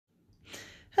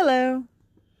Hello.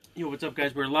 Yo, what's up,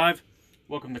 guys? We're live.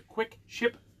 Welcome to Quick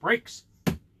Ship Breaks.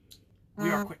 We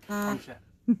are quick. Promise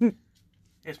that.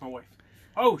 It's my wife.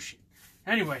 Oh, shit.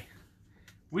 Anyway,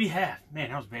 we have... Man,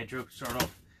 that was a bad joke to start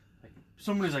off. Like,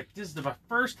 somebody's like, this is my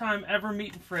first time ever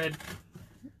meeting Fred.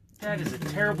 That is a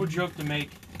terrible joke to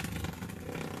make.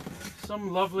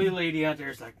 Some lovely lady out there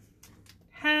is like,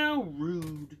 how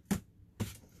rude.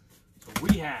 So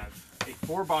we have a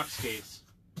 4-box case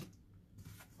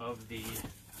of the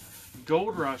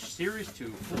Gold Rush Series 2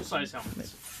 full-size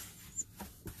helmets.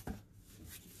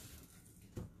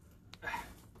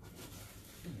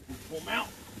 Pull them out.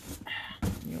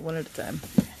 Yeah, one at a time.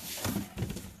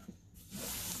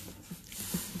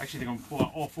 Actually, they're going to pull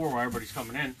out all 4 while everybody's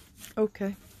coming in.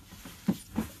 Okay.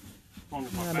 Not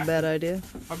Not a bad idea.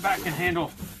 My back can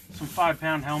handle some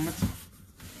 5-pound helmets.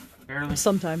 Barely.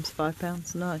 Sometimes 5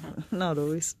 pounds. Not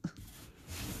always.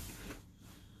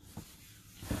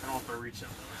 I don't know if I reach that.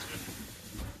 That's good.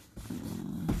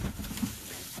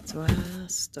 So I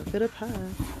stuck it up high.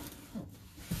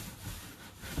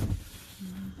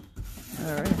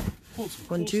 Alright. Pulled some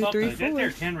 1, cool 2, stuff 3, today. 4. That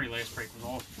Derrick Henry last break was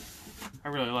awesome. I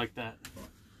really like that.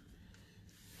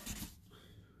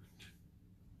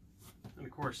 And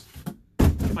of course,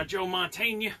 my Joe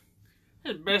Montana.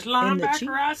 The best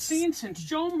linebacker I've seen since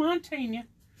Joe Montana.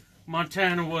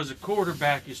 Montana was a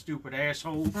quarterback, you stupid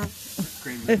asshole.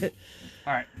 Great movie.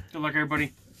 Alright, good luck,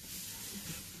 everybody.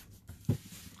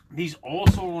 These all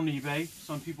sold on eBay.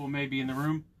 Some people may be in the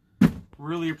room.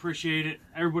 Really appreciate it.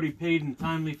 Everybody paid in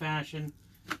timely fashion.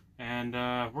 And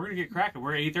we're going to get cracking.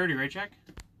 We're at 8:30, right, Jack?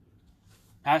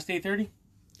 Past 8:30?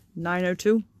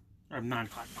 9:02. Or 9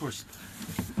 o'clock, of course.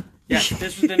 Yeah,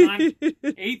 this was the 9.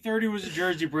 8:30 was the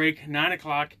jersey break. 9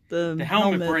 o'clock, the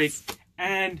helmet break.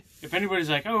 And if anybody's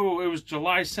like, oh, it was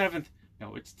July 7th.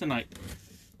 No, it's tonight.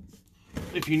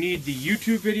 If you need the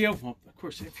YouTube video, well, of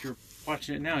course, if you're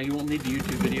watching it now, you won't need the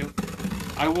YouTube video.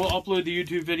 I will upload the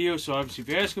YouTube video, so obviously if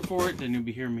you're asking for it, then you'll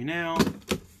be hearing me now.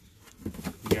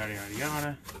 Yada, yada,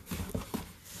 yada.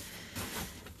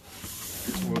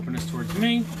 So we'll open this towards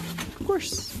me. Of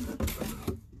course.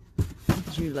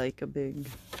 Would you like a big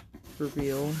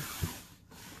reveal?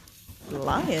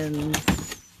 Lions.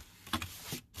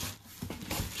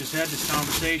 Just had this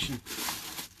conversation.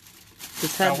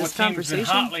 Just had this conversation.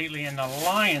 What's been hot lately, and the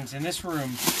Lions in this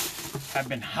room have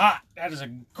been hot. That is a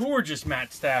gorgeous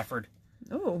Matt Stafford.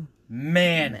 Oh,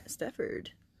 man. Matt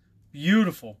Stafford.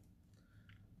 Beautiful.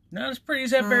 Not as pretty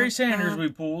as that Barry Sanders we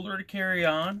pulled or to carry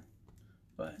on,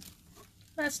 but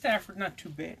Matt Stafford, not too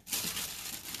bad.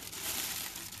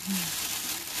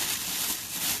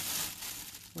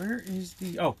 Where is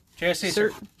the... Oh, JSA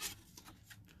cert.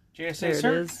 JSA there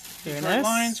cert. It is. Very nice. nice.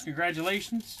 Lions,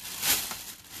 congratulations.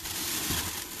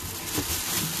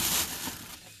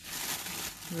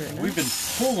 Very nice. We've been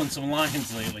pulling some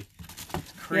Lions lately.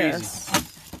 It's crazy. Yes.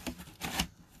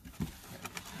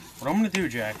 What I'm going to do,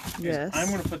 Jack, is Yes. I'm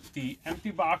going to put the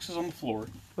empty boxes on the floor.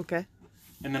 Okay.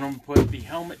 And then I'm going to put the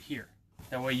helmet here.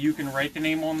 That way you can write the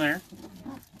name on there.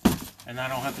 And I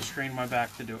don't have to strain my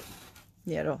back to do it.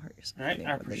 Yeah, don't hurt yourself. All right,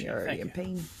 I appreciate it. You're already Thank in you.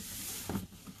 pain.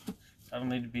 I don't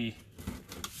need to be...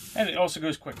 And it also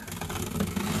goes quicker.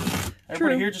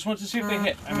 Everybody here just wants to see if they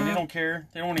hit. I mean, they don't care.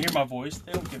 They don't want to hear my voice.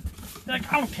 They don't give... They're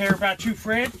like, I don't care about you,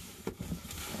 Fred.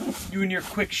 You and your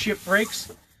quick ship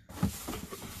breaks.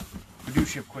 We do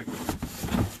ship quick.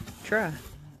 Try.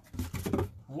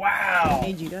 Wow. I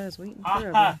need you guys waiting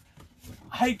forever.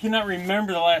 I cannot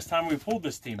remember the last time we pulled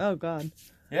this team. Oh, God.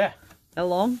 Yeah. How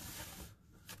long?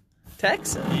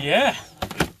 Texas. Yeah.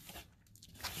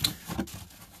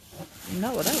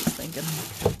 Not what I was thinking.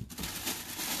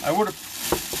 I would have...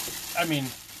 I mean,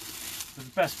 the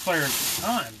best player at the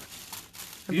time.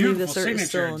 I believe Beautiful the cert is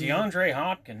signature. still DeAndre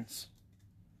Hopkins.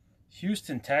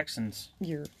 Houston Texans.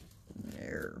 You're...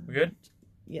 We good?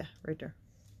 Yeah, right there.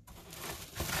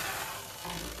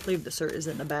 I believe the cert is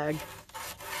in the bag.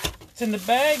 It's in the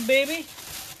bag, baby.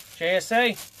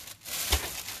 JSA.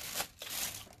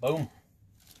 Boom.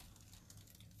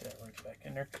 Get that right back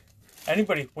in there.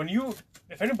 Anybody,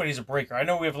 if anybody's a breaker, I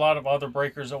know we have a lot of other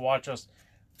breakers that watch us.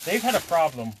 They've had a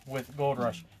problem with Gold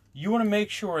Rush. You want to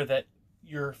make sure that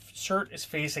your cert is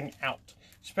facing out,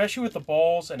 especially with the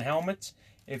balls and helmets.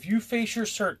 If you face your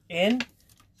cert in,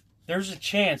 there's a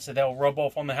chance that they'll rub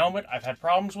off on the helmet. I've had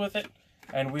problems with it,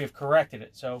 and we have corrected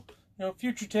it. So, you know,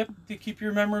 future tip to keep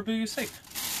your memorabilia safe.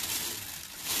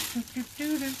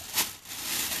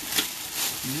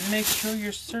 Make sure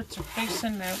your certs are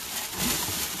facing out.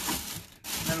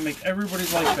 That'll make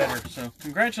everybody's life better. So,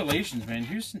 congratulations, man.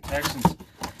 Houston Texans.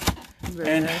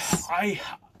 Very nice.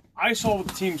 I saw what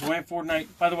the teams went for tonight.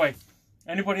 By the way,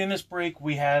 anybody in this break,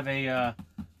 we have a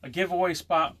a giveaway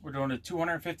spot. We're doing a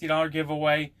 $250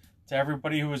 giveaway to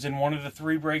everybody who was in one of the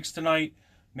 3 breaks tonight.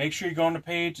 Make sure you go on the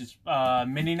page. It's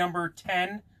mini number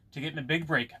 10 to get in the big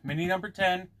break. Mini number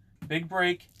 10, big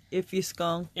break. If you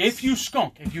skunk. If you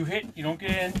skunk. If you hit, you don't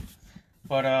get in.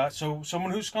 But so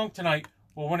someone who skunked tonight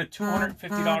will win a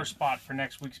 $250 spot for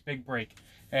next week's big break.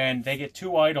 And they get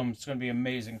 2 items. It's going to be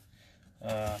amazing.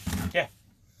 Yeah.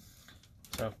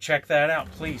 So check that out,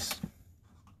 please.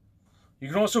 You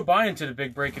can also buy into the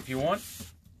big break if you want.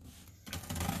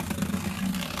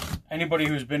 Anybody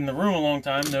who's been in the room a long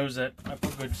time knows that I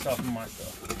put good stuff in my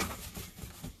stuff.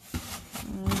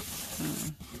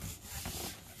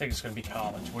 I think it's going to be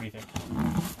college. What do you think?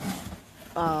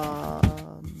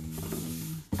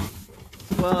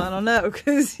 Well, I don't know,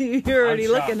 because you're already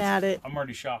looking at it. I'm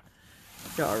already shocked.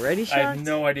 You're already shocked? I have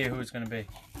no idea who it's going to be.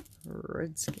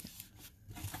 Redskin.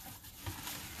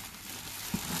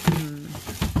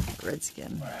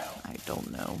 Redskin. Wow. I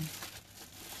don't know.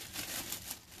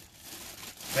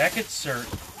 Beckett Cert.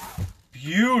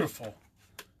 Beautiful.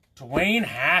 Dwayne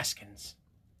Haskins.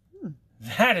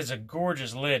 That is a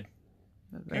gorgeous lid.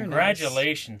 Very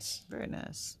Congratulations. Nice. Very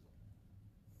nice.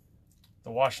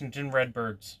 The Washington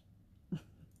Redbirds.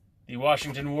 The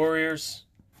Washington Warriors.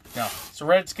 No, it's a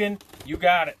Redskin. You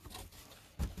got it.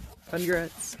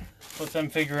 Congrats. Let them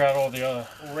figure out all the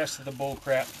rest of the bull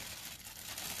crap.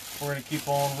 We're going to keep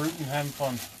on rooting and having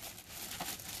fun.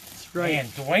 That's right. Man,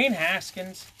 Dwayne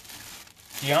Haskins,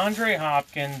 DeAndre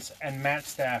Hopkins, and Matt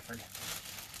Stafford.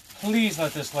 Please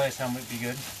let this last helmet be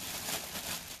good.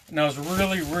 And I was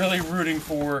really, really rooting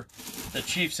for the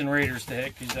Chiefs and Raiders to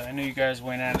hit, because I knew you guys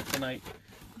went at it tonight.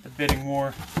 The bidding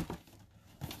war.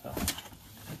 So,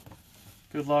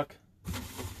 good luck.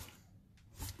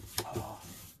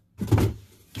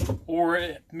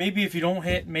 Or maybe if you don't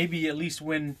hit, maybe at least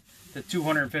win the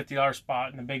 $250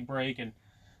 spot in the big break, and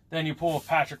then you pull a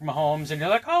Patrick Mahomes, and you're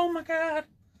like, oh my God,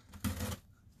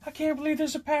 I can't believe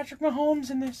there's a Patrick Mahomes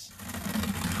in this.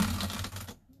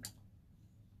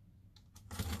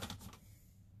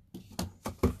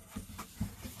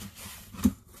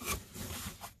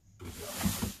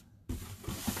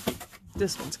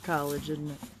 This one's college,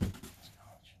 isn't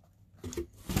it?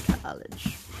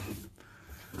 College.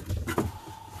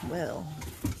 Well.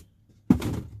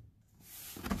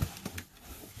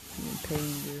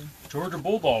 Georgia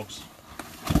Bulldogs.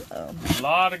 Uh-oh. A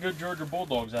lot of good Georgia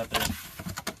Bulldogs out there.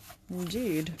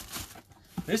 Indeed.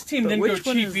 This team didn't go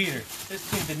cheap either.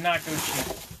 This team did not go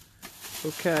cheap.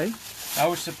 Okay. I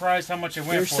was surprised how much it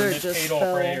went for, and it paid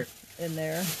off right here. In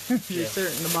there. Your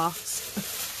cert in the box.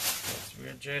 So we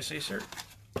got JSA cert.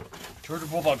 Georgia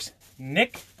Bulldogs.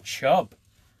 Nick Chubb.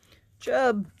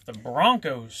 Chubb. The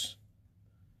Broncos.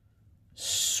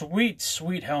 Sweet,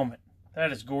 sweet helmet.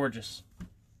 That is gorgeous.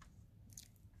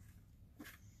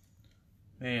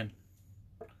 Man.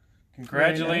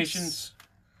 Congratulations.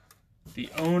 Nice. The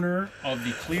owner of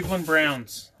the Cleveland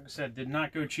Browns. Like I said, did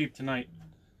not go cheap tonight.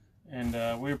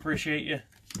 And we appreciate you.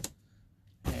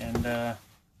 And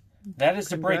that is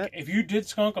the break. If you did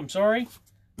skunk, I'm sorry.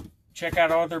 Check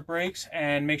out our other breaks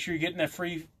and make sure you're getting the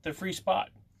free spot.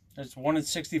 There's 1 in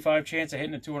 65 chance of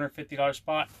hitting a $250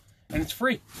 spot. And it's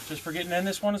free, just for getting in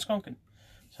this one and skunking.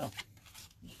 So,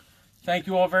 thank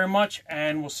you all very much,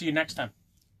 and we'll see you next time.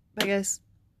 Bye, guys.